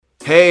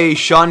Hey,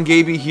 Sean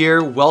Gaby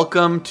here.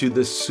 Welcome to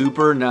the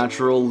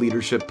Supernatural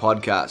Leadership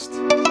Podcast.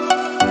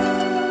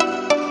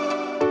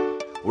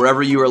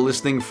 Wherever you are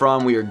listening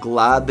from, we are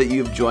glad that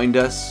you have joined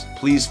us.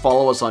 Please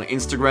follow us on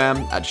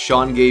Instagram at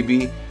Sean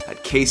Gaby,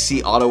 at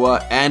KC Ottawa,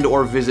 and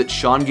or visit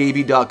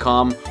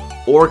seangaby.com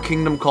or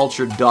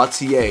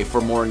kingdomculture.ca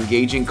for more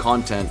engaging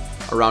content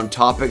around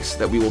topics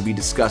that we will be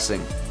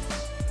discussing.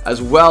 As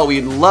well,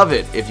 we'd love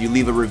it if you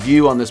leave a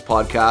review on this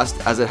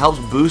podcast, as it helps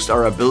boost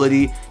our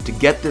ability to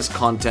get this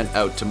content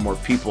out to more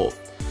people.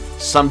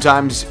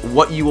 Sometimes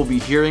what you will be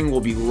hearing will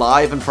be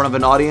live in front of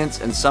an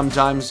audience, and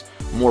sometimes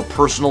more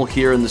personal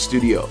here in the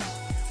studio.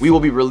 We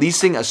will be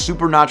releasing a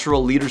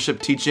supernatural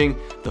leadership teaching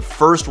the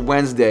first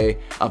Wednesday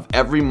of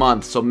every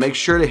month, so make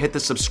sure to hit the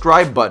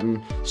subscribe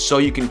button so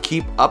you can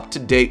keep up to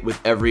date with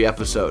every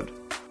episode.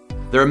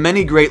 There are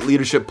many great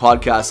leadership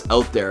podcasts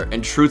out there,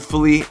 and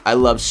truthfully, I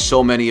love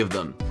so many of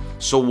them.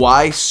 So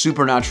why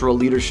supernatural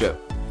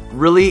leadership?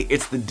 Really,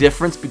 it's the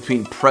difference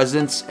between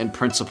presence and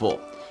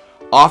principle.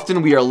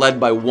 Often we are led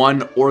by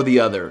one or the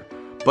other,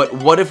 but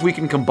what if we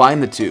can combine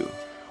the two,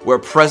 where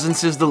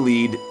presence is the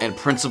lead and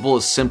principle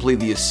is simply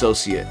the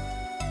associate?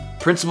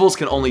 Principles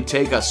can only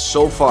take us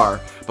so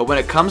far, but when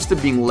it comes to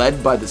being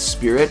led by the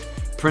Spirit,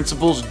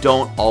 principles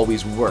don't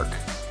always work.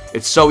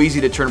 It's so easy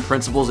to turn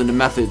principles into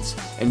methods,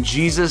 and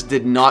Jesus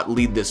did not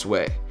lead this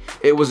way.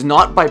 It was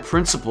not by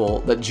principle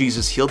that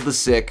Jesus healed the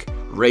sick,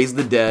 raised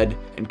the dead,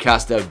 and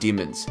cast out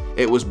demons.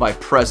 It was by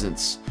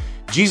presence.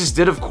 Jesus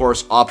did, of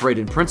course, operate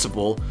in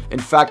principle. In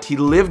fact, he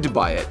lived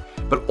by it,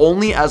 but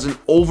only as an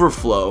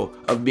overflow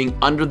of being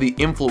under the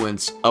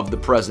influence of the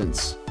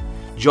presence.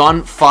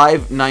 John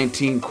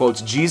 5:19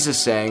 quotes Jesus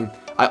saying,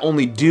 "I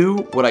only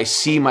do what I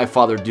see my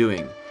Father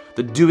doing."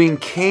 The doing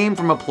came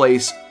from a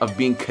place of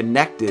being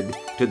connected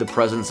to the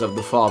presence of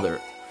the Father.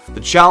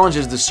 The challenge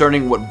is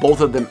discerning what both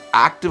of them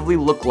actively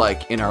look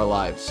like in our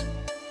lives.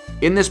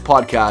 In this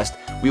podcast,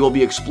 we will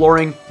be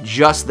exploring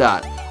just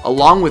that,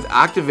 along with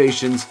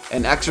activations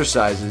and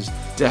exercises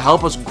to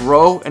help us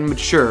grow and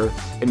mature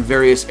in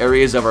various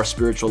areas of our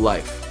spiritual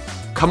life.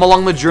 Come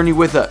along the journey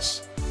with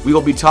us. We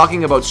will be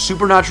talking about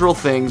supernatural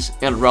things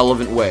in a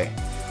relevant way,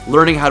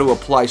 learning how to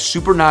apply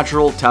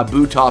supernatural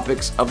taboo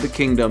topics of the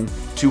kingdom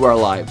to our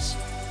lives.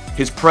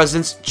 His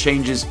presence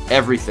changes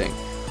everything.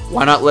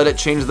 Why not let it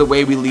change the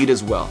way we lead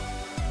as well?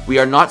 We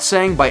are not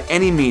saying by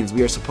any means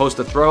we are supposed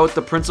to throw out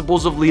the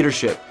principles of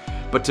leadership,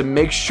 but to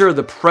make sure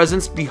the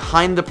presence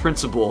behind the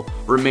principle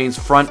remains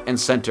front and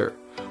center.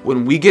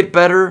 When we get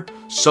better,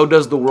 so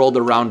does the world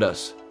around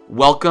us.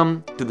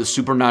 Welcome to the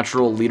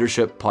Supernatural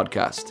Leadership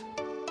Podcast.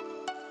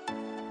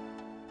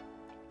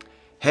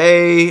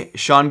 Hey,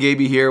 Sean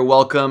Gaby here.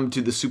 Welcome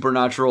to the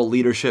Supernatural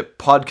Leadership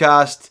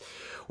Podcast,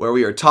 where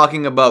we are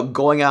talking about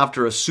going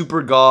after a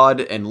super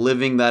God and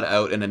living that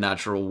out in a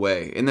natural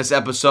way. In this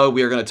episode,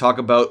 we are going to talk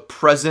about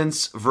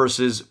presence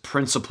versus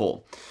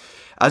principle.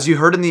 As you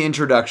heard in the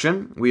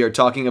introduction, we are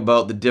talking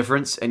about the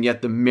difference and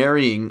yet the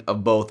marrying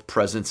of both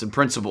presence and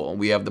principle.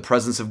 We have the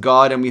presence of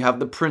God and we have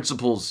the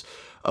principles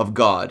of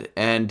God.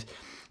 And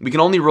we can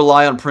only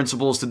rely on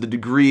principles to the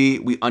degree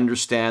we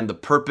understand the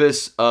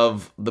purpose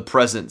of the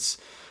presence.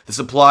 This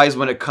applies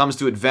when it comes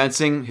to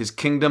advancing his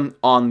kingdom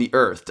on the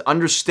earth. To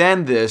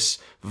understand this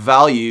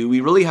value, we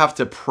really have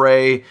to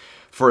pray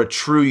for a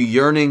true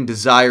yearning,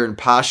 desire, and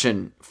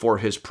passion for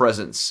his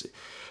presence.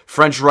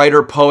 French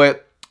writer,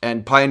 poet,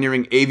 and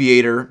pioneering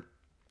aviator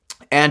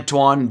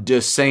Antoine de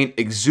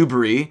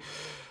Saint-Exupéry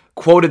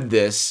quoted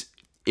this: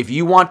 "If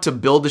you want to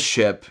build a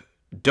ship,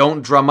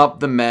 don't drum up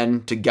the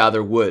men to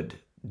gather wood.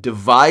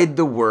 Divide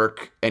the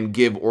work and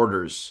give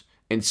orders.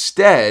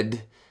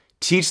 Instead,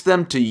 teach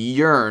them to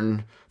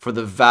yearn for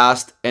the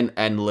vast and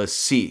endless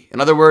sea."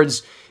 In other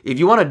words, if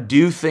you want to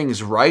do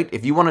things right,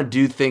 if you want to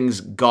do things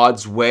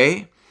God's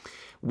way,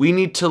 we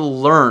need to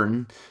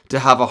learn to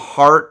have a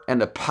heart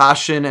and a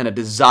passion and a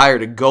desire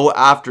to go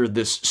after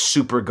this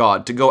super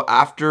God, to go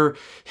after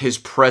his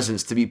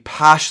presence, to be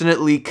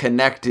passionately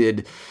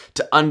connected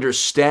to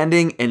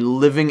understanding and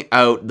living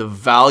out the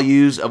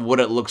values of what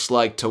it looks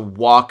like to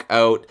walk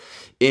out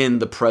in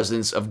the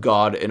presence of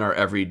God in our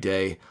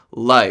everyday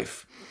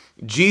life.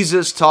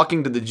 Jesus,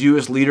 talking to the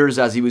Jewish leaders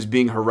as he was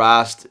being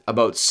harassed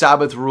about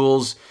Sabbath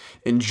rules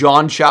in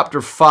John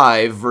chapter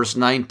 5, verse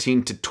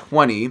 19 to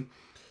 20,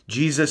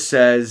 Jesus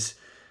says,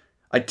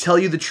 "I tell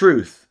you the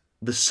truth,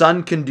 the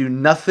Son can do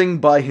nothing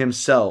by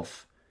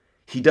himself.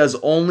 He does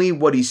only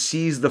what he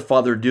sees the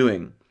Father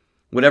doing.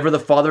 Whatever the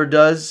Father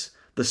does,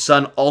 the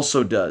Son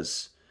also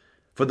does.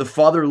 For the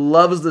Father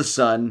loves the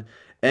Son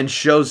and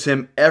shows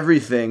him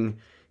everything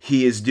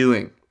he is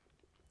doing."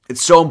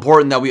 It's so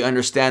important that we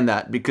understand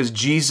that, because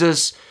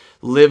Jesus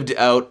lived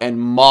out and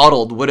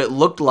modeled what it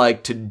looked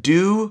like to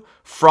do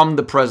from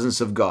the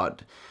presence of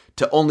God,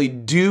 to only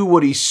do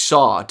what he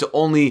saw, to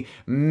only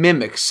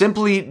mimic.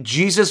 Simply,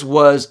 Jesus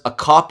was a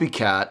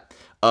copycat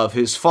of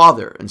his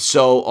Father, and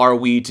so are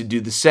we to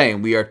do the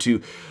same. We are to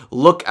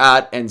look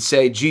at and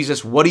say,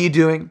 "Jesus, what are you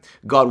doing?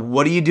 God,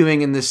 what are you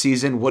doing in this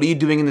season? What are you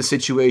doing in this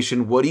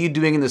situation? What are you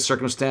doing in this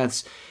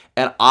circumstance?"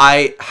 and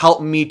I help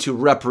me to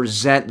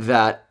represent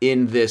that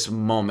in this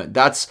moment.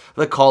 That's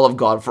the call of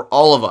God for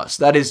all of us.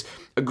 That is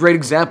a great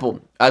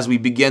example as we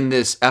begin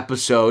this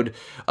episode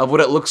of what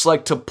it looks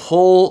like to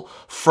pull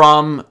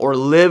from or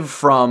live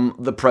from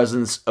the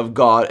presence of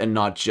God and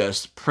not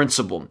just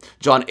principle.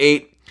 John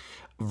 8,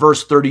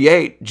 verse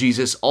 38,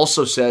 Jesus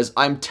also says,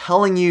 I'm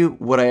telling you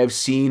what I have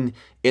seen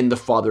in the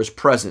Father's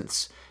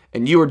presence,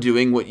 and you are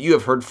doing what you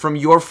have heard from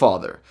your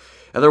Father.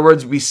 In other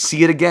words, we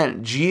see it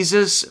again.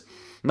 Jesus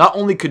not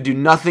only could do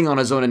nothing on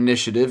his own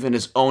initiative and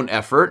his own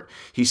effort,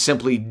 he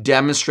simply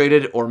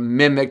demonstrated or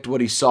mimicked what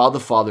he saw the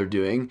Father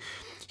doing.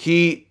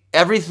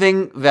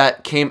 Everything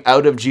that came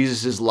out of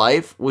Jesus'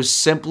 life was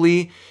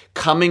simply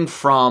coming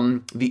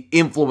from the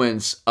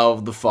influence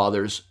of the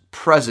Father's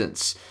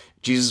presence.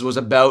 Jesus was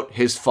about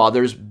his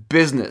Father's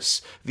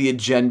business, the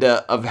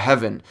agenda of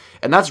heaven.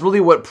 And that's really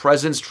what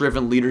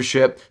presence-driven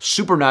leadership,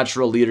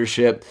 supernatural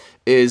leadership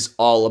is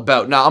all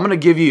about. Now, I'm going to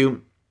give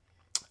you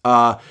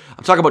I'm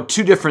talking about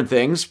two different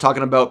things,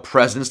 talking about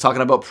presence,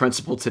 talking about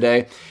principle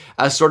today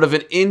as sort of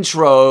an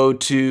intro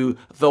to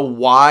the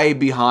why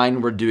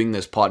behind we're doing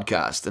this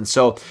podcast. And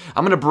so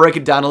I'm going to break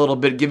it down a little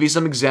bit, give you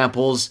some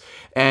examples,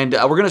 and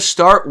we're going to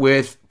start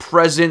with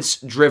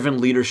presence-driven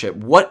leadership.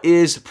 What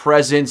is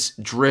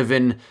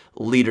presence-driven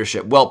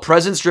leadership? Well,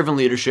 presence-driven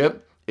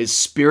leadership is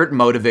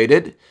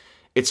spirit-motivated,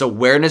 it's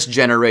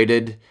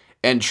awareness-generated,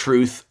 and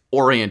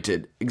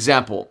truth-oriented.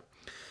 Example.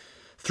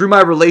 Through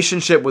my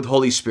relationship with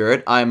Holy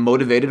Spirit, I am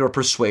motivated or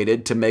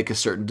persuaded to make a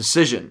certain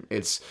decision.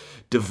 It's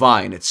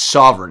divine, it's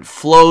sovereign,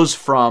 flows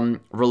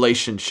from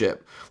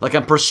relationship. Like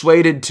I'm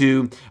persuaded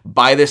to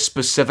buy this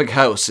specific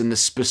house in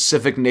this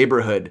specific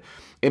neighborhood.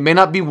 It may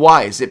not be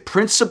wise. It,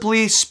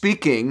 principally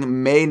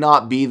speaking, may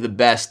not be the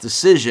best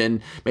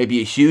decision, maybe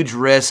a huge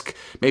risk.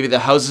 Maybe the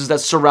houses that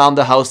surround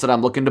the house that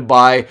I'm looking to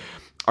buy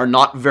are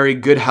not very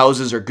good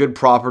houses or good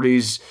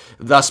properties,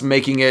 thus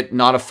making it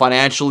not a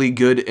financially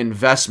good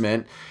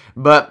investment.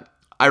 But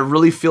I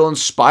really feel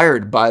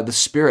inspired by the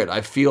Spirit.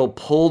 I feel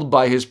pulled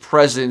by his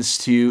presence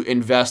to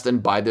invest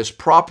and buy this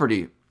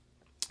property,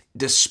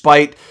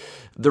 despite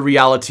the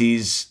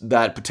realities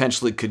that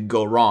potentially could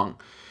go wrong.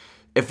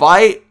 If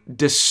I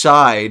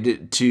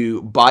decide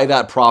to buy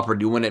that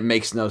property when it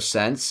makes no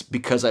sense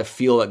because I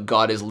feel that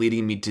God is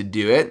leading me to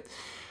do it,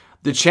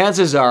 the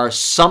chances are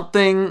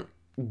something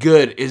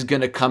good is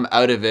going to come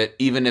out of it,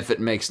 even if it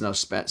makes no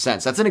sense.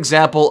 That's an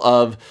example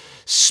of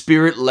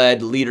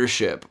spirit-led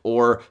leadership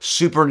or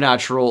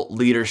supernatural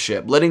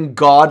leadership, letting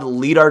God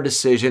lead our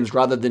decisions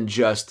rather than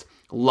just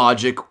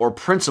logic or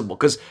principle.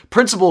 Because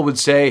principle would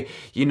say,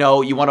 you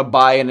want to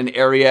buy in an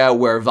area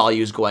where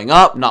value is going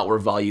up, not where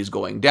value is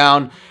going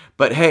down.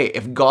 But hey,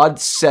 if God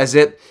says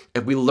it,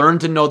 if we learn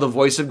to know the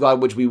voice of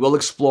God, which we will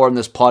explore in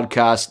this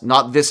podcast,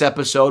 not this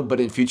episode,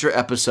 but in future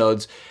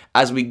episodes,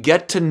 as we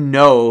get to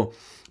know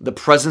the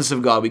presence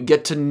of God, we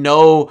get to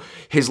know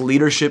his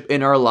leadership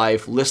in our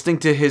life, listening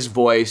to his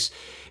voice.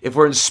 If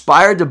we're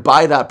inspired to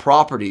buy that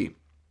property,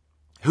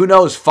 who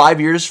knows,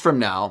 5 years from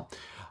now,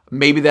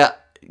 maybe that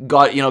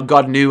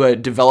God knew a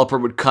developer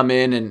would come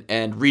in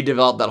and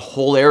redevelop that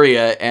whole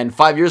area. And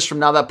 5 years from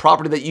now, that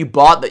property that you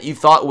bought that you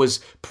thought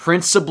was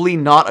principally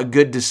not a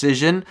good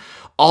decision,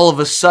 all of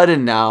a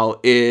sudden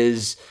now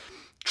is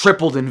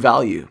tripled in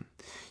value.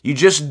 You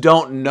just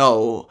don't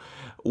know.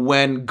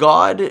 When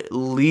God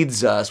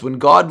leads us, when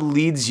God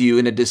leads you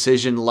in a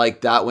decision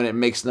like that, when it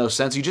makes no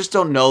sense, you just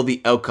don't know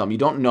the outcome. You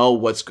don't know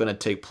what's going to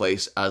take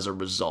place as a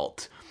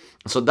result.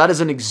 So that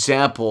is an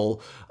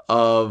example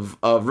of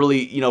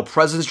really,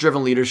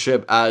 presence-driven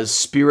leadership as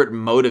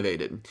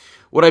spirit-motivated.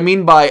 What I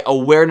mean by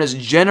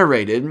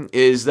awareness-generated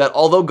is that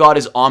although God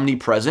is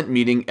omnipresent,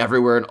 meaning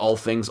everywhere and all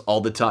things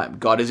all the time,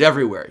 God is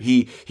everywhere.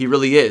 He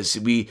really is.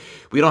 We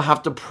don't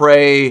have to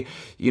pray,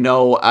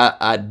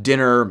 at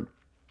dinner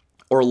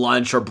or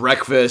lunch or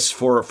breakfast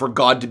for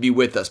God to be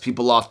with us.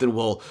 People often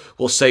will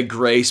say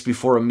grace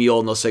before a meal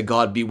and they'll say,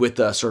 God, be with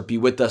us, or be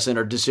with us in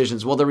our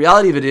decisions. Well, the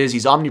reality of it is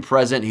he's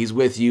omnipresent. He's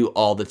with you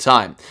all the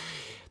time.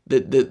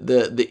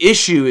 The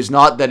issue is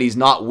not that he's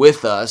not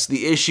with us.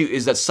 The issue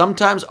is that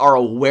sometimes our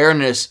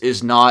awareness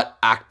is not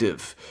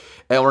active.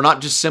 And we're not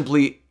just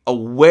simply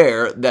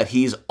aware that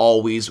he's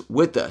always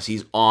with us.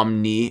 He's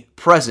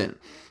omnipresent.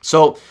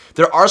 So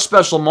there are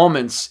special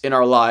moments in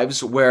our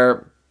lives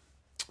where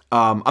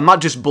I'm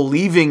not just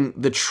believing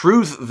the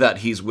truth that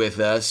he's with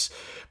us,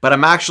 but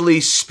I'm actually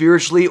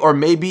spiritually or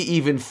maybe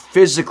even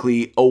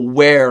physically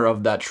aware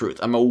of that truth.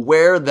 I'm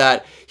aware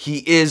that he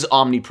is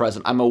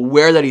omnipresent. I'm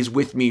aware that he's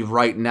with me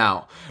right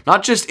now.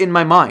 Not just in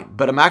my mind,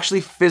 but I'm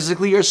actually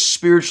physically or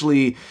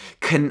spiritually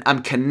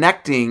I'm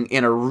connecting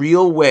in a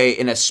real way,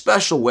 in a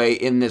special way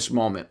in this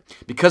moment.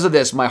 Because of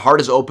this, my heart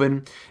is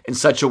open in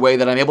such a way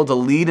that I'm able to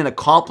lead and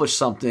accomplish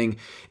something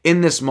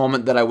in this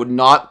moment that I would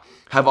not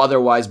have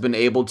otherwise been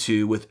able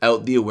to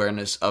without the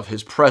awareness of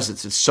his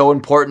presence. It's so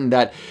important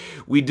that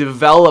we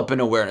develop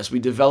an awareness. We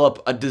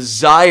develop a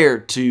desire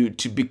to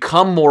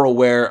become more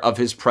aware of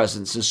his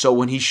presence. And so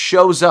when he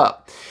shows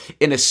up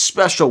in a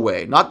special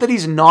way, not that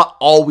he's not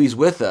always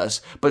with us,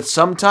 but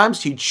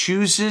sometimes he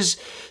chooses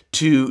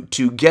to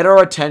get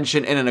our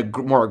attention in a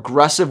more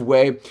aggressive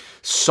way.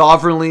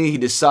 Sovereignly, he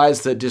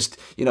decides to just,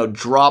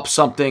 drop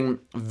something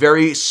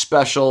very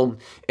special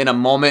in a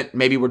moment.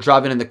 Maybe we're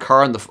driving in the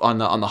car on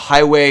the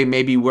highway.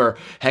 Maybe we're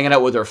hanging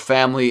out with our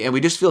family, and we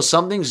just feel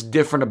something's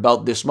different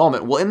about this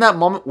moment. Well, in that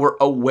moment, we're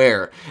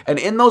aware. And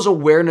in those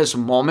awareness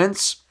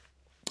moments,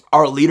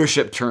 our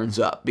leadership turns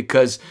up,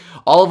 because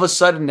all of a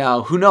sudden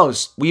now, who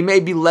knows, we may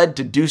be led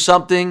to do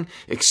something,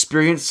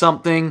 experience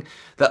something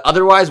that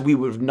otherwise we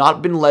would have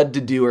not been led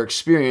to do or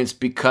experience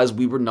because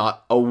we were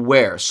not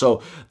aware.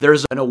 So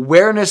there's an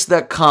awareness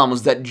that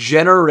comes that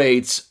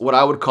generates what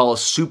I would call a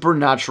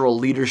supernatural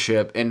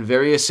leadership in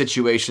various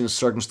situations,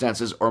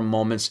 circumstances, or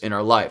moments in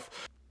our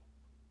life.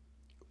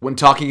 When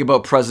talking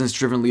about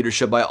presence-driven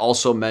leadership, I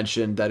also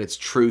mentioned that it's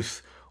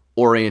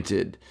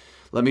truth-oriented.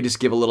 Let me just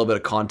give a little bit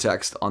of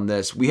context on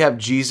this. We have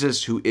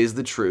Jesus, who is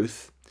the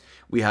truth.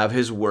 We have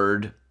his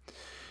word.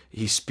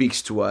 He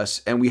speaks to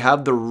us. And we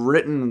have the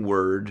written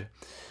word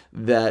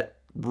that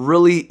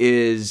really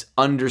is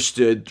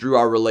understood through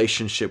our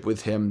relationship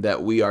with him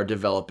that we are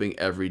developing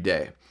every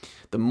day.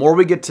 The more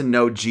we get to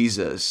know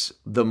Jesus,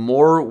 the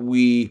more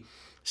we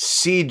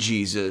see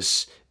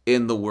Jesus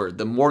in the word,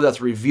 the more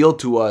that's revealed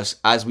to us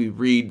as we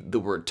read the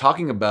word,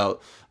 talking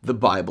about the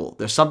Bible.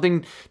 There's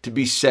something to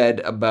be said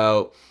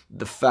about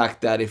the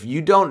fact that if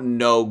you don't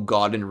know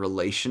God in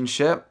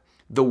relationship,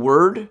 the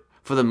word,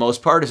 for the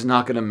most part, is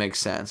not going to make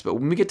sense. But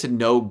when we get to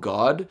know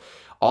God,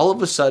 all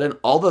of a sudden,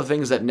 all the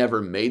things that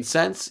never made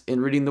sense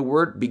in reading the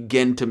word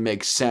begin to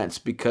make sense,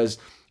 because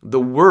the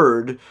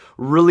word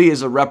really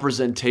is a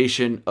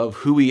representation of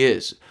who he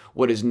is,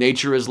 what his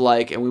nature is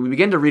like. And when we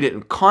begin to read it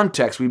in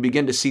context, we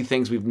begin to see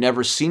things we've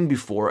never seen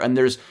before. And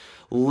there's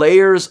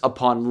layers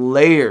upon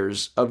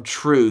layers of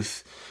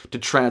truth to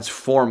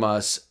transform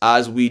us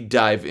as we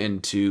dive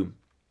into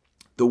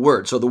the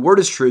word. So the word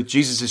is truth.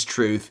 Jesus is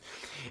truth.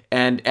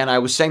 And I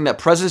was saying that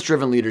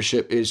presence-driven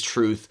leadership is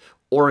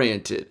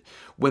truth-oriented.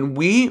 When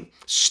we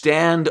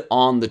stand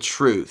on the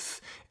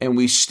truth and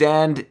we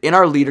stand in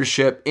our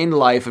leadership in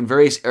life, in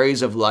various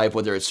areas of life,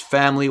 whether it's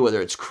family, whether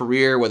it's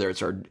career, whether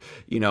it's our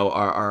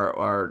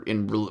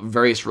in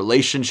various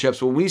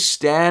relationships, when we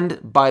stand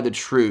by the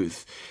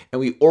truth and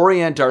we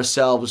orient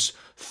ourselves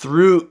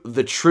through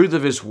the truth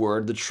of his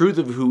word, the truth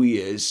of who he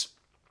is,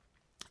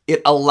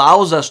 it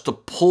allows us to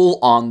pull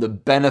on the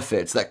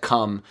benefits that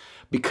come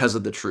because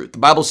of the truth. The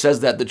Bible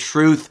says that the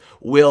truth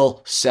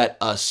will set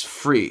us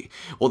free.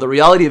 Well, the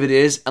reality of it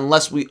is,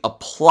 unless we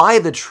apply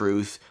the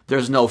truth,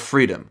 there's no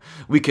freedom.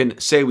 We can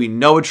say we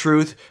know a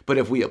truth, but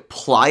if we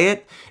apply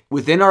it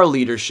within our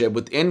leadership,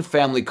 within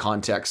family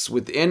contexts,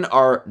 within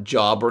our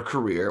job or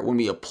career, when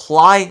we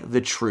apply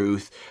the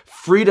truth,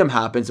 freedom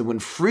happens. And when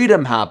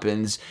freedom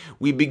happens,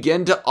 we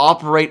begin to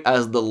operate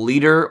as the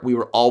leader we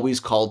were always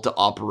called to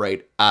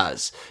operate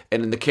as.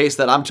 And in the case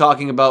that I'm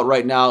talking about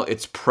right now,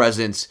 it's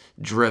presence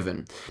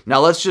driven. Now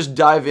let's just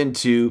dive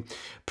into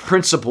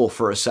principle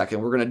for a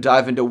second. We're going to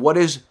dive into what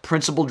is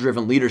principle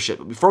driven leadership.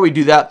 But before we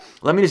do that,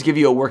 let me just give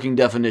you a working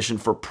definition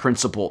for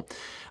principle.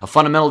 A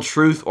fundamental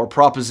truth or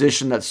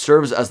proposition that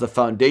serves as the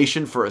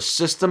foundation for a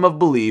system of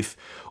belief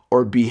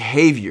or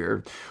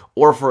behavior,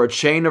 or for a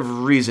chain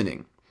of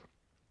reasoning.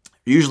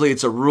 Usually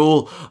it's a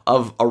rule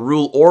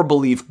or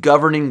belief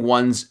governing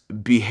one's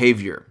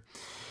behavior.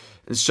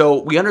 And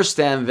so we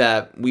understand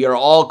that we are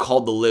all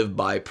called to live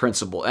by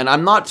principle. And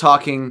I'm not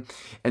talking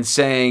and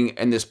saying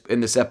in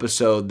this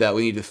episode that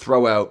we need to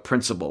throw out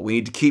principle. We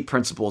need to keep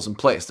principles in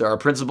place. There are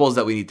principles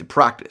that we need to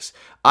practice.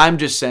 I'm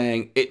just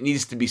saying it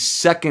needs to be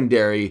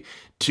secondary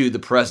to the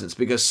presence,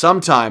 because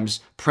sometimes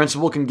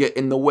principle can get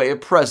in the way of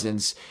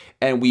presence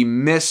and we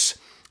miss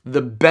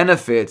the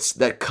benefits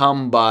that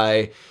come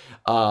by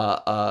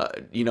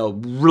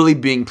really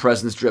being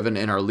presence driven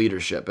in our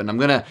leadership. And I'm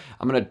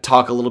gonna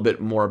talk a little bit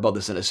more about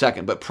this in a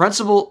second. But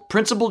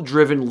principle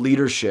driven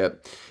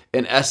leadership,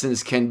 in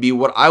essence, can be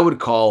what I would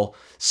call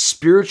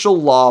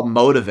spiritual law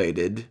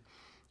motivated,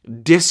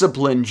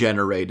 discipline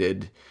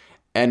generated,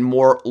 and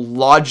more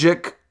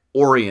logic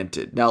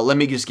oriented. Now, let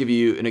me just give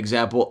you an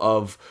example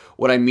of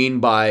what I mean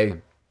by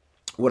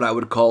what I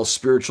would call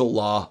spiritual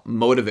law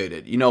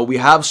motivated. We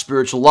have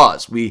spiritual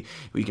laws. We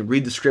can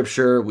read the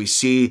scripture. We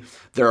see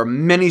there are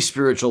many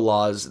spiritual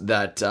laws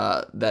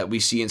that we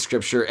see in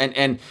scripture.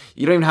 And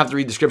you don't even have to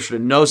read the scripture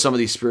to know some of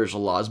these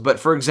spiritual laws. But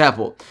for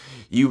example,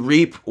 you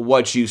reap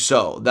what you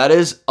sow. That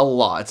is a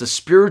law. It's a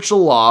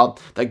spiritual law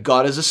that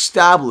God has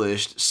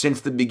established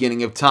since the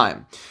beginning of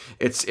time.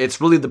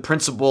 It's really the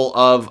principle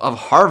of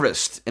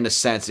harvest in a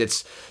sense.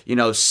 It's,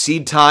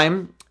 seed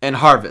time and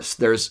harvest.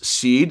 There's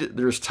seed,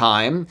 there's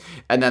time,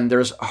 and then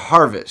there's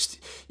harvest.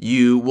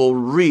 You will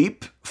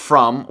reap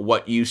from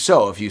what you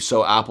sow. If you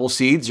sow apple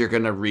seeds, you're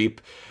going to reap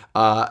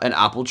an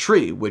apple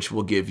tree, which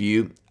will give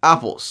you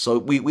apples. So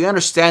we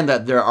understand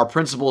that there are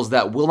principles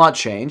that will not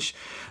change,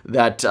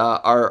 that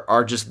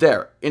are just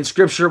there. In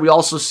Scripture, we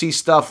also see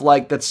stuff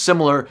like that's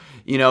similar.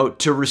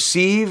 To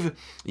receive,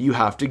 you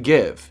have to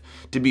give.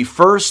 To be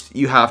first,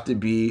 you have to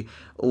be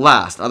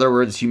last. In other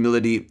words,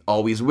 humility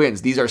always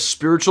wins. These are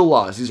spiritual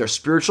laws. These are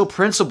spiritual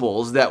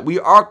principles that we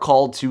are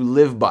called to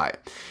live by.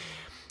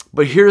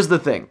 But here's the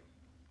thing.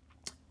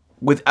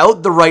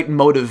 Without the right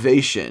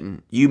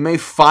motivation, you may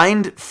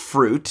find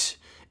fruit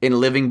in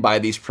living by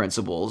these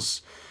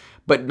principles,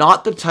 but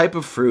not the type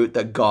of fruit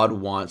that God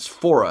wants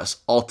for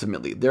us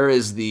ultimately. There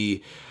is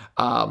the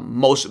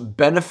most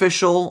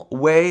beneficial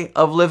way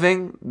of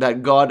living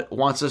that God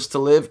wants us to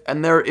live,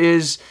 and there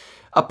is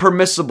a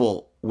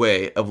permissible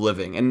way of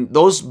living. And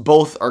those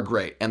both are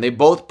great, and they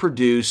both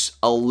produce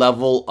a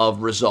level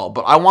of result.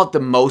 But I want the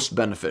most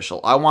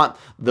beneficial. I want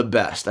the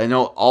best. I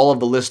know all of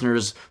the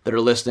listeners that are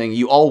listening,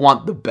 you all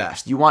want the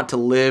best. You want to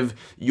live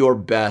your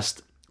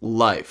best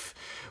life.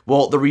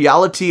 Well, the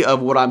reality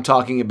of what I'm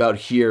talking about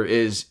here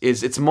is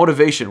it's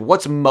motivation.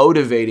 What's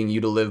motivating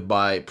you to live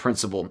by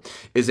principle?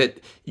 Is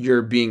it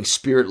you're being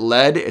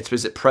spirit-led?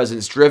 Is it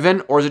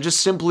presence-driven? Or is it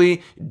just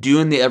simply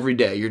doing the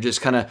everyday? You're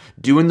just kind of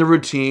doing the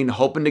routine,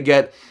 hoping to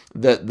get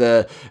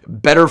the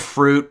better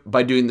fruit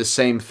by doing the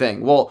same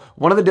thing. Well,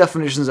 one of the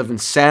definitions of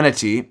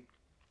insanity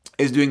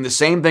is doing the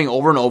same thing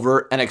over and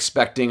over and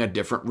expecting a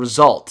different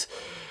result.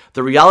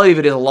 The reality of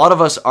it is a lot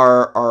of us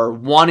are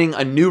wanting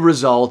a new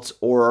result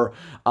or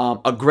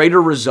a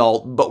greater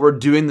result, but we're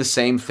doing the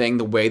same thing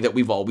the way that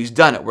we've always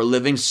done it. We're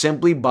living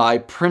simply by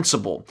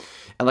principle.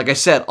 And like I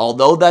said,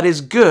 although that is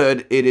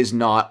good, it is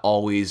not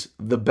always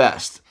the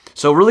best.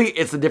 So really,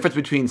 it's the difference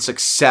between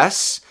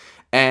success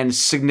and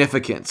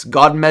significance.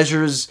 God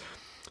measures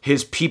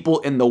his people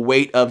in the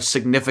weight of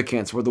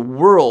significance, where the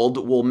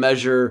world will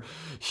measure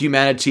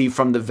humanity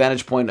from the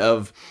vantage point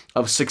of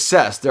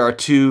success. There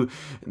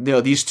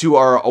are these two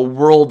are a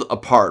world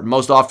apart.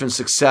 Most often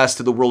success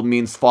to the world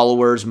means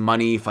followers,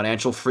 money,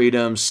 financial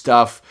freedom,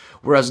 stuff,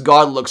 whereas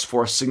God looks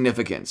for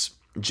significance,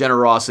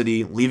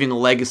 generosity, leaving a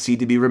legacy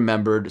to be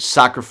remembered,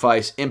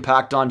 sacrifice,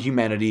 impact on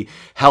humanity,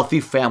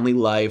 healthy family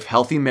life,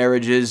 healthy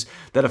marriages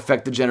that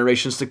affect the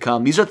generations to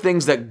come. These are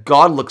things that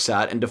God looks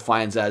at and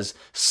defines as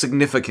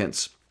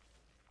significance.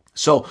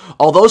 So,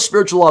 although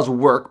spiritual laws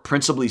work,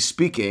 principally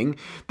speaking,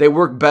 they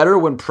work better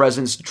when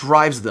presence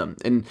drives them.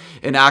 In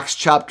Acts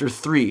chapter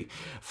 3,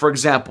 for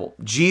example,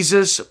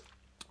 Jesus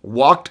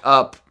walked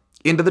up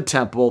into the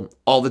temple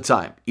all the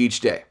time,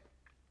 each day.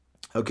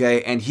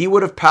 Okay, and he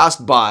would have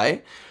passed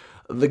by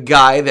the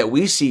guy that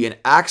we see in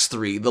Acts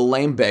 3, the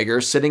lame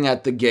beggar, sitting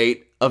at the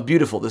gate of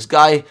Beautiful. This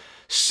guy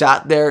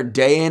sat there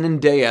day in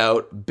and day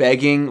out,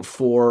 begging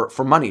for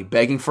money,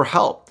 begging for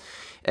help.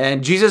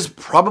 And Jesus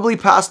probably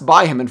passed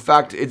by him. In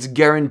fact, it's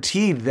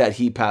guaranteed that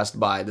he passed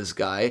by this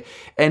guy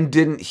and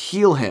didn't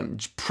heal him.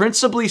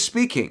 Principally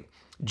speaking,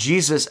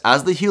 Jesus,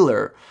 as the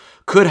healer,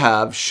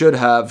 should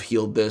have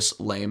healed this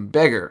lame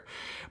beggar.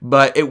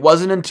 But it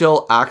wasn't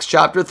until Acts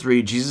chapter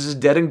 3, Jesus is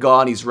dead and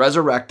gone, he's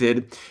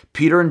resurrected.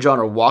 Peter and John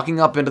are walking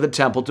up into the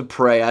temple to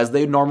pray as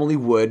they normally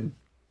would.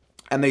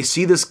 And they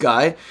see this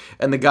guy,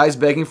 and the guy's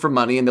begging for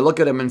money, and they look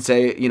at him and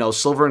say,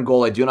 silver and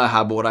gold I do not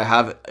have, but what I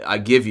have I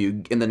give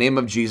you. In the name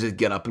of Jesus,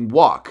 get up and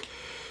walk.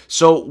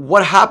 So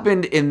what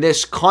happened in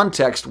this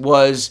context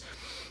was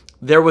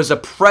there was a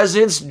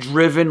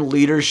presence-driven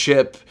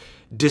leadership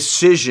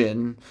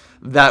decision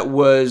that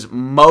was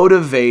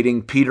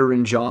motivating Peter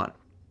and John.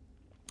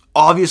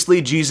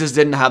 Obviously, Jesus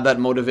didn't have that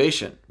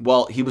motivation.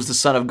 Well, he was the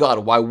Son of God.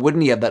 Why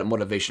wouldn't he have that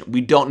motivation?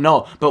 We don't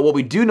know. But what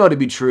we do know to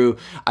be true,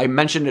 I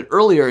mentioned it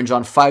earlier in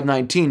John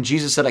 5:19,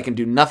 Jesus said, I can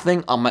do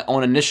nothing on my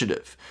own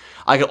initiative.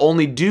 I can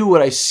only do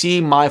what I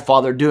see my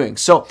Father doing.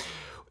 So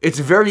it's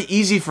very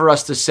easy for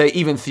us to say,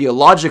 even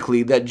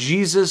theologically, that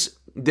Jesus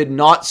did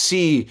not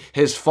see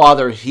his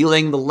Father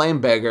healing the lame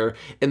beggar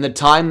in the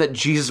time that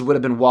Jesus would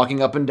have been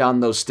walking up and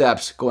down those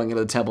steps going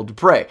into the temple to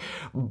pray.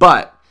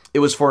 But it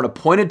was for an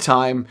appointed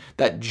time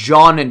that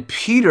John and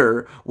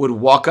Peter would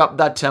walk up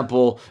that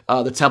temple,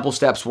 the temple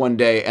steps one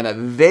day, and that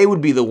they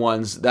would be the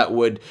ones that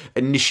would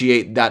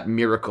initiate that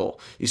miracle.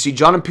 You see,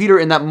 John and Peter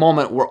in that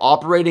moment were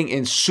operating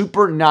in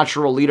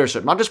supernatural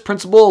leadership, not just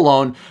principle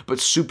alone, but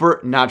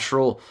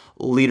supernatural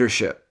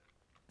leadership.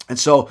 And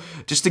so,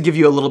 just to give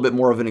you a little bit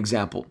more of an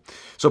example.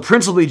 So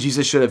principally,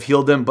 Jesus should have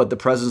healed him, but the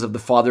presence of the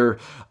Father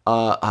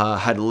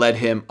had led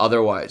him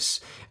otherwise.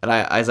 And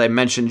as I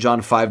mentioned,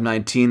 John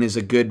 5:19 is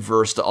a good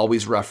verse to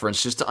always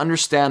reference, just to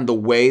understand the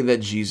way that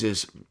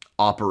Jesus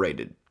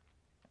operated.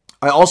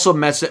 I also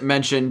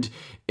mentioned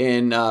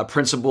in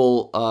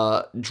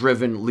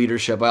principle-driven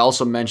leadership, I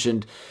also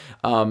mentioned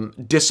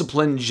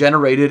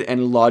discipline-generated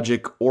and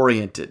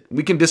logic-oriented.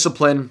 We can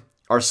discipline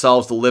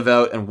ourselves to live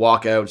out and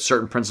walk out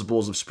certain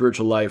principles of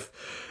spiritual life.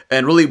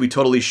 And really, we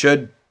totally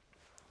should.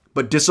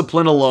 But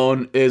discipline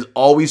alone is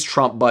always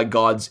trumped by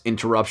God's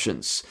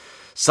interruptions.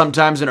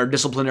 Sometimes in our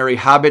disciplinary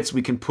habits,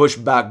 we can push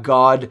back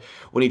God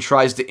when he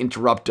tries to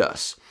interrupt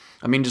us.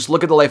 I mean, just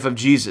look at the life of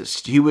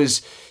Jesus.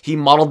 He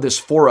modeled this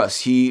for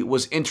us. He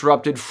was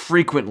interrupted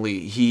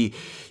frequently. He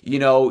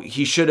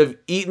should have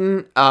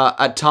eaten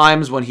at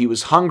times when he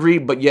was hungry,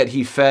 but yet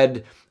he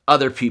fed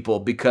other people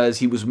because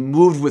he was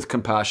moved with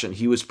compassion.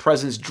 He was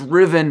presence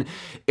driven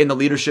in the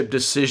leadership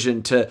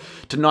decision to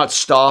not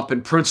stop.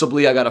 And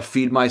principally, I got to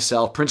feed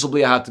myself.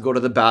 Principally, I have to go to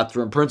the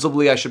bathroom.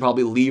 Principally, I should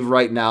probably leave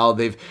right now.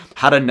 They've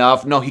had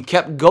enough. No, he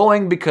kept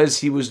going because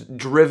he was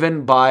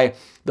driven by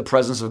the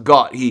presence of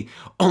God. He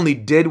only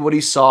did what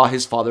he saw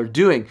his Father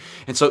doing.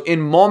 And so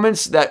in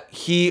moments that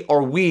he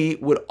or we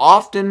would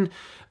often,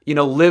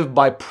 live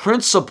by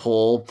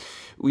principle,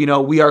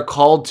 we are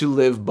called to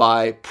live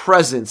by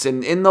presence.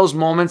 And in those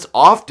moments,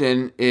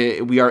 often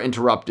we are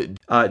interrupted.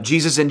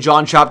 Jesus in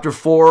John chapter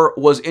 4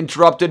 was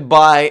interrupted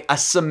by a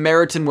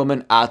Samaritan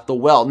woman at the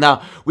well.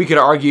 Now, we could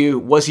argue,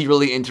 was he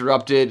really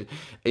interrupted?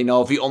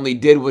 If he only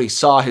did what he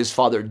saw his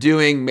Father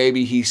doing,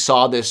 maybe he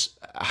saw this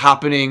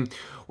happening.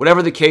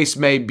 Whatever the case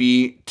may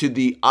be, to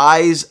the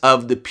eyes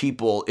of the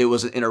people, it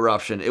was an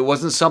interruption. It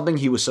wasn't something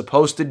he was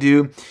supposed to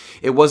do.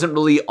 It wasn't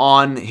really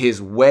on his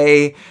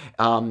way.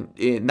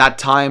 In that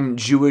time,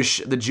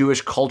 the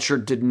Jewish culture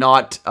did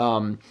not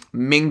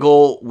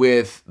mingle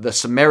with the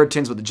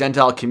Samaritans, with the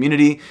Gentile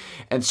community.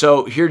 And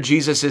so here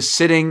Jesus is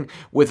sitting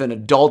with an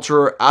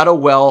adulterer at a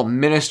well,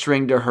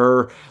 ministering to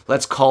her.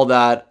 Let's call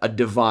that a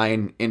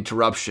divine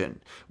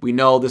interruption. We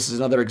know this is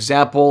another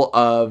example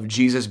of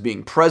Jesus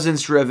being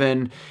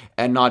presence-driven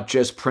and not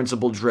just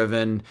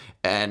principle-driven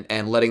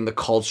and letting the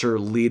culture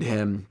lead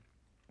him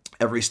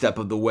every step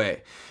of the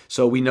way.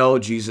 So we know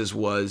Jesus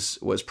was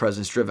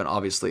presence-driven,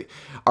 obviously.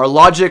 Our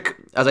logic,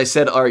 as I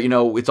said,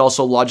 it's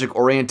also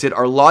logic-oriented.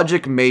 Our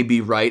logic may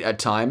be right at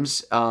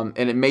times, and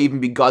it may even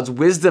be God's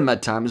wisdom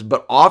at times,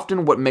 but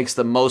often what makes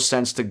the most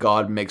sense to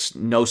God makes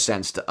no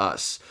sense to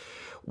us.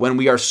 When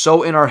we are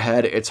so in our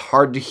head, it's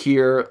hard to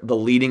hear the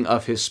leading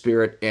of his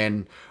Spirit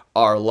in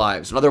our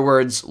lives. In other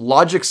words,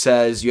 logic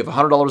says you have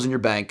 $100 in your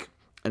bank,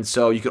 and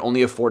so you can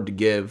only afford to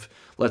give,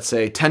 let's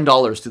say,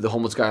 $10 to the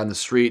homeless guy on the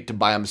street to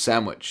buy him a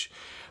sandwich.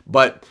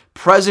 But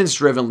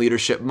presence-driven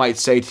leadership might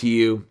say to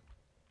you,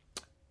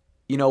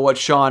 you know what,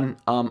 Sean,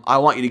 I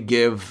want you to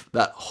give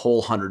that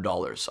whole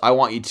 $100. I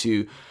want you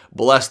to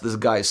bless this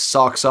guy's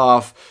socks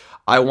off.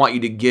 I want you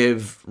to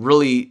give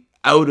really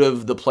out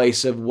of the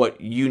place of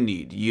what you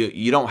need.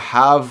 You don't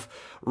have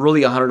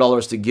really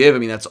 $100 to give. I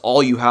mean, that's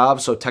all you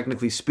have. So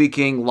technically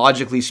speaking,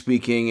 logically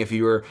speaking, if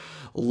you were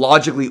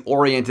logically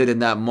oriented in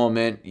that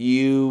moment,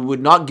 you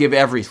would not give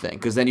everything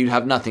because then you'd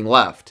have nothing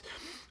left.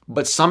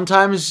 But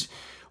sometimes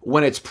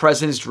when it's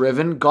presence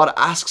driven, God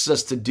asks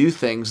us to do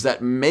things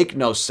that make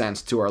no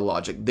sense to our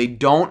logic.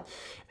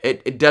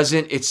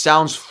 It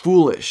sounds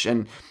foolish.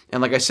 And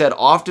like I said,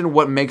 often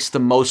what makes the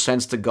most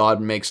sense to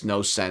God makes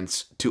no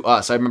sense to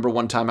us. I remember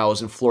one time I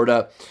was in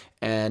Florida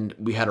and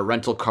we had a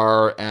rental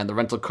car, and the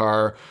rental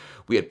car,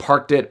 we had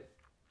parked it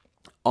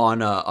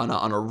on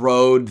a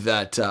road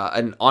that,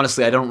 and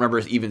honestly, I don't remember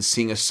even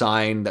seeing a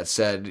sign that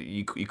said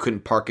you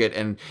couldn't park it,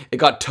 and it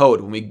got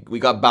towed. When we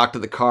got back to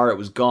the car, it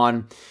was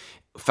gone.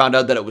 Found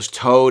out that it was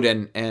towed,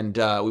 and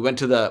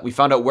we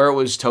found out where it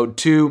was towed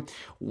to,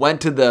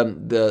 went to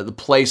the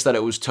place that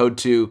it was towed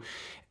to,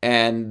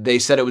 and they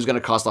said it was going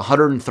to cost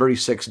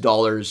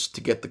 $136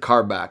 to get the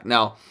car back.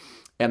 Now,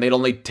 and they'd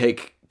only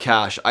take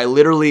cash. I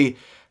literally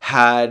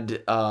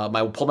had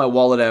pulled my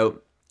wallet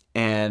out,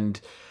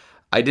 and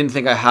I didn't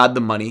think I had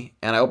the money,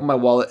 and I opened my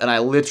wallet, and I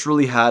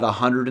literally had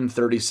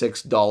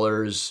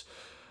 $136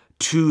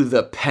 to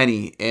the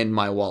penny in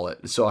my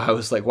wallet. So I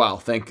was like, wow,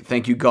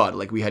 thank you, God.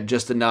 Like, we had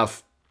just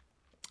enough.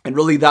 And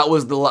really, that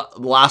was the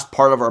last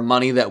part of our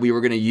money that we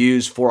were going to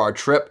use for our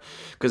trip,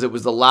 because it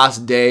was the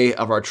last day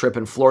of our trip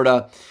in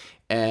Florida,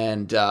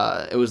 and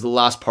it was the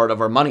last part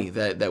of our money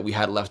that we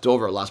had left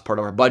over, last part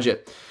of our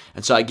budget.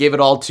 And so I gave it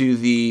all to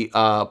the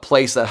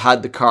place that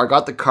had the car,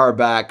 got the car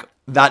back.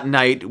 That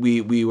night,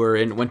 we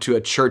went to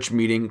a church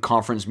meeting,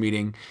 conference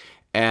meeting,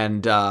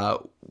 and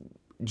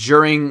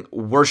during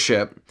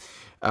worship,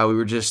 we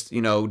were just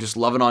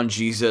loving on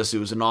Jesus. It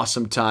was an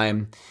awesome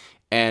time.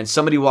 And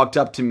somebody walked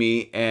up to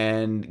me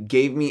and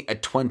gave me a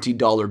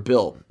 $20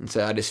 bill and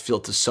said, I just feel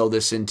to sow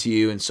this into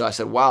you. And so I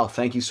said, wow,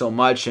 thank you so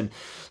much. And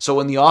so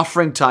when the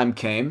offering time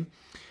came,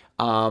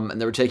 and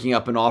they were taking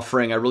up an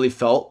offering, I really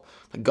felt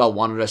that God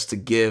wanted us to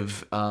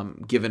give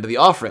into the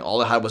offering.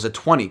 All I had was a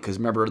 20, because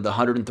remember, the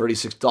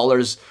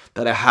 $136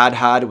 that I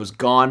had, it was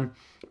gone,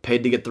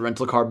 paid to get the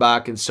rental car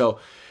back. And so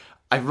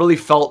I really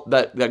felt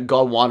that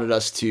God wanted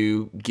us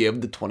to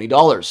give the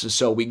 $20. And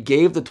so we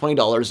gave the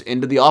 $20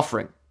 into the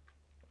offering.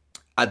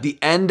 At the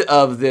end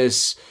of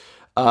this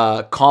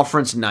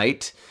conference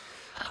night,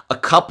 a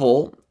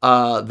couple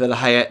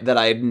that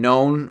I had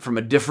known from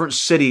a different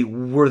city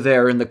were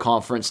there in the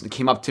conference, and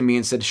came up to me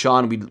and said,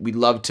 Sean, we'd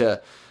love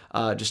to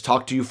just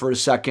talk to you for a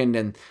second.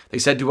 And they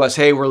said to us,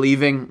 hey, we're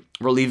leaving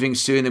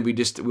soon, and we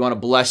want to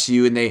bless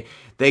you. And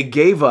they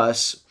gave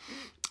us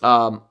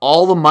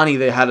all the money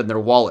they had in their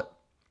wallet.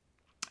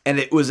 And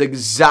it was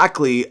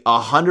exactly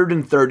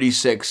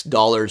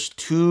 $136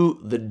 to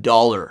the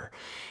dollar.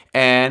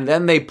 And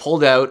then they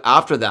pulled out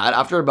after that,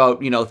 after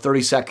about,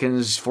 30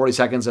 seconds, 40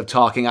 seconds of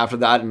talking after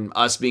that and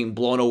us being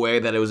blown away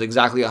that it was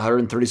exactly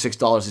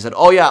 $136. They said,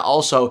 oh yeah,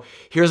 also,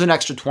 here's an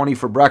extra $20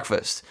 for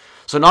breakfast.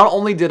 So not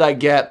only did I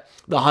get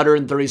the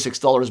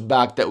 $136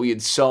 back that we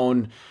had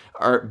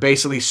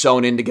basically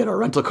sewn in to get our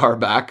rental car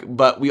back,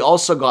 but we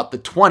also got the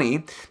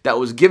 $20 that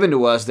was given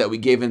to us that we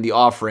gave in the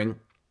offering.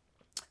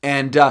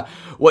 And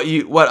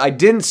what I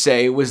didn't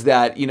say was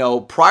that,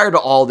 prior to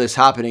all this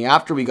happening,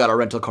 after we got our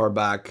rental car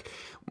back,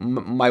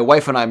 my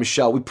wife and I,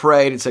 Michelle, we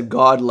prayed and said,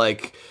 God,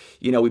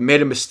 we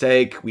made a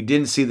mistake. We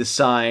didn't see the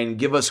sign.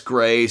 Give us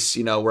grace.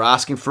 We're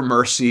asking for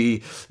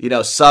mercy.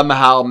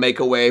 Somehow make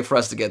a way for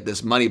us to get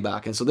this money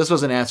back. And so this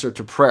was an answer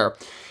to prayer.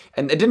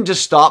 And it didn't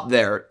just stop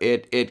there.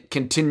 It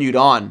continued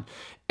on.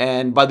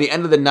 And by the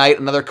end of the night,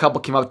 another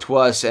couple came up to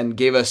us and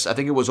gave us, I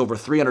think it was over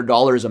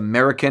 $300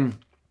 American,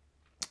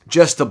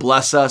 just to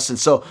bless us. And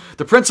so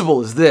the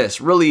principle is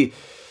this, really,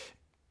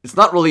 it's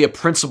not really a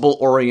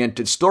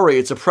principle-oriented story.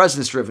 It's a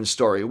presence-driven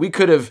story. We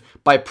could have,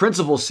 by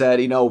principle, said,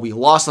 we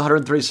lost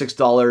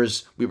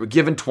 $136. We were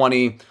given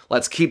 $20.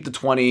 Let's keep the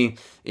 $20.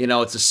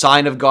 It's a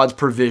sign of God's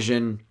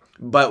provision.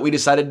 But we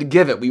decided to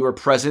give it. We were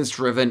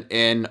presence-driven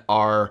in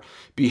our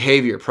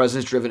behavior,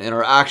 presence-driven in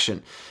our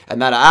action.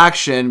 And that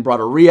action brought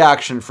a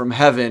reaction from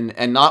heaven.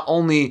 And not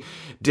only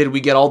did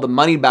we get all the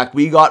money back,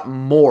 we got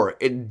more.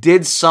 It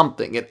did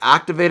something. It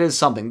activated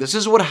something. This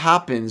is what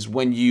happens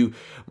when you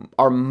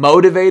are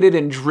motivated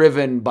and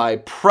driven by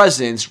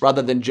presence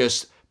rather than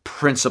just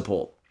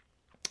principle.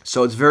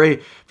 So it's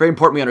very, very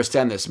important we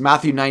understand this.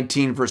 Matthew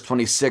 19, verse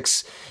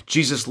 26,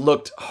 Jesus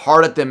looked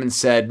hard at them and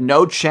said,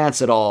 no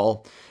chance at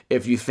all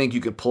if you think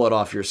you could pull it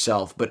off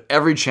yourself, but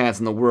every chance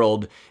in the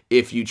world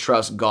if you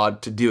trust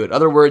God to do it. In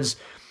other words,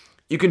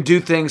 you can do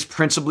things,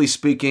 principally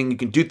speaking, you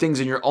can do things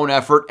in your own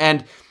effort,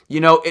 and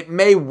it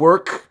may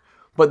work,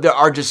 but there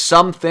are just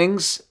some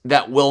things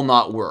that will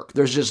not work.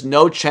 There's just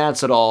no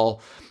chance at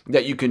all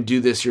that you can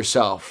do this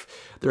yourself.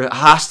 There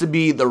has to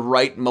be the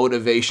right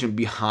motivation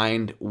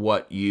behind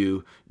what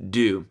you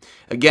do.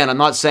 Again, I'm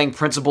not saying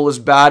principle is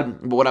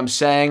bad, but what I'm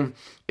saying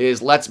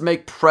is let's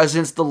make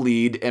presence the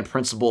lead and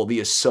principle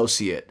the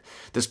associate.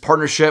 This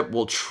partnership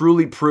will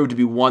truly prove to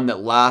be one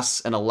that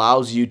lasts and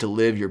allows you to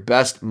live your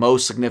best,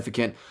 most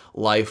significant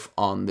life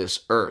on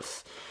this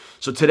earth.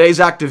 So today's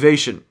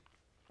activation.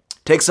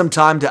 Take some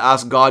time to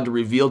ask God to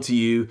reveal to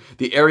you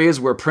the areas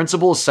where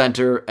principle is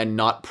center and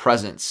not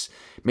presence.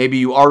 Maybe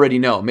you already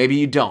know, maybe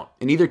you don't.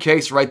 In either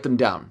case, write them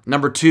down.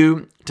 Number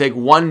 2, take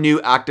one new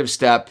active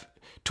step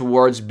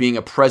towards being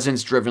a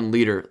presence-driven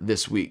leader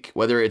this week,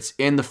 whether it's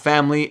in the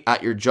family,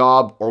 at your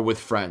job, or with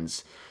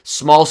friends.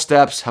 Small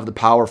steps have the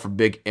power for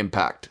big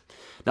impact.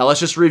 Now let's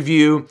just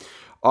review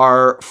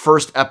our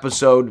first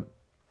episode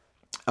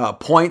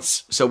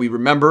points. So we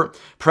remember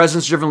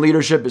presence-driven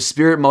leadership is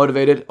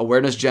spirit-motivated,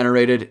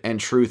 awareness-generated, and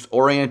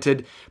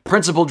truth-oriented.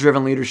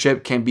 Principle-driven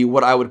leadership can be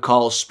what I would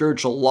call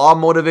spiritual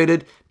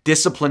law-motivated,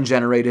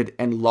 discipline-generated,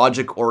 and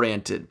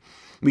logic-oriented.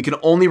 We can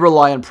only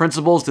rely on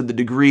principles to the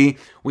degree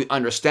we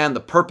understand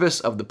the purpose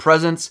of the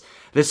presence.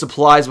 This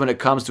applies when it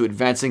comes to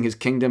advancing his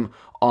kingdom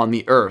on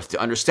the earth. To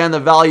understand the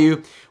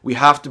value, we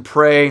have to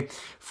pray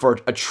for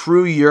a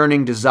true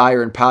yearning,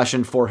 desire, and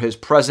passion for his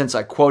presence.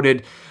 I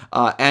quoted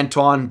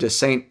Antoine de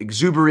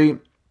Saint-Exupéry,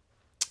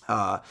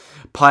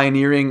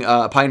 pioneer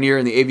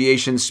in the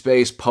aviation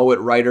space, poet,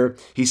 writer.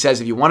 He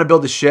says, if you want to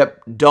build a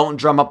ship, don't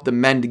drum up the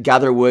men to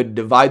gather wood,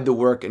 divide the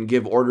work, and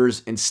give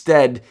orders.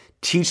 Instead,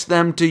 teach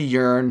them to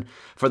yearn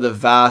for the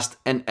vast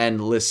and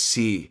endless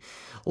sea.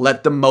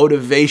 Let the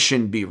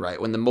motivation be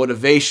right. When the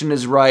motivation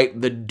is right,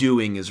 the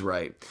doing is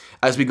right.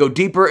 As we go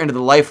deeper into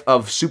the life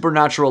of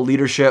supernatural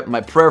leadership,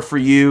 my prayer for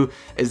you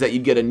is that you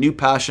get a new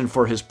passion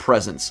for his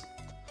presence.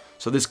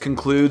 So this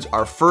concludes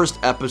our first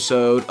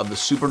episode of the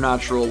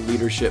Supernatural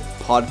Leadership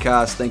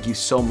Podcast. Thank you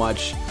so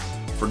much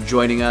for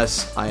joining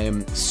us. I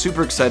am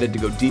super excited to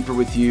go deeper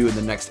with you in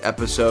the next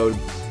episode.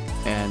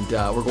 And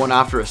we're going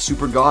after a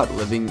super God,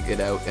 living it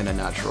out in a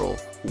natural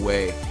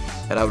way.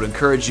 And I would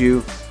encourage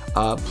you,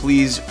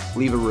 please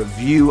leave a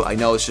review. I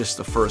know it's just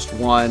the first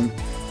one,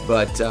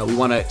 but we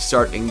want to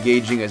start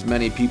engaging as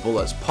many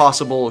people as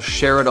possible.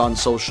 Share it on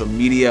social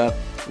media.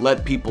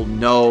 Let people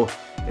know.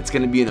 It's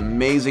going to be an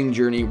amazing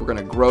journey. We're going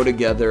to grow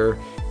together,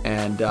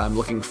 and I'm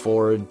looking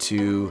forward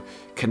to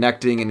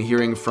connecting and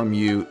hearing from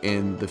you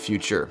in the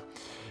future.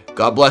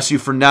 God bless you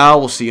for now.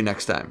 We'll see you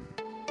next time.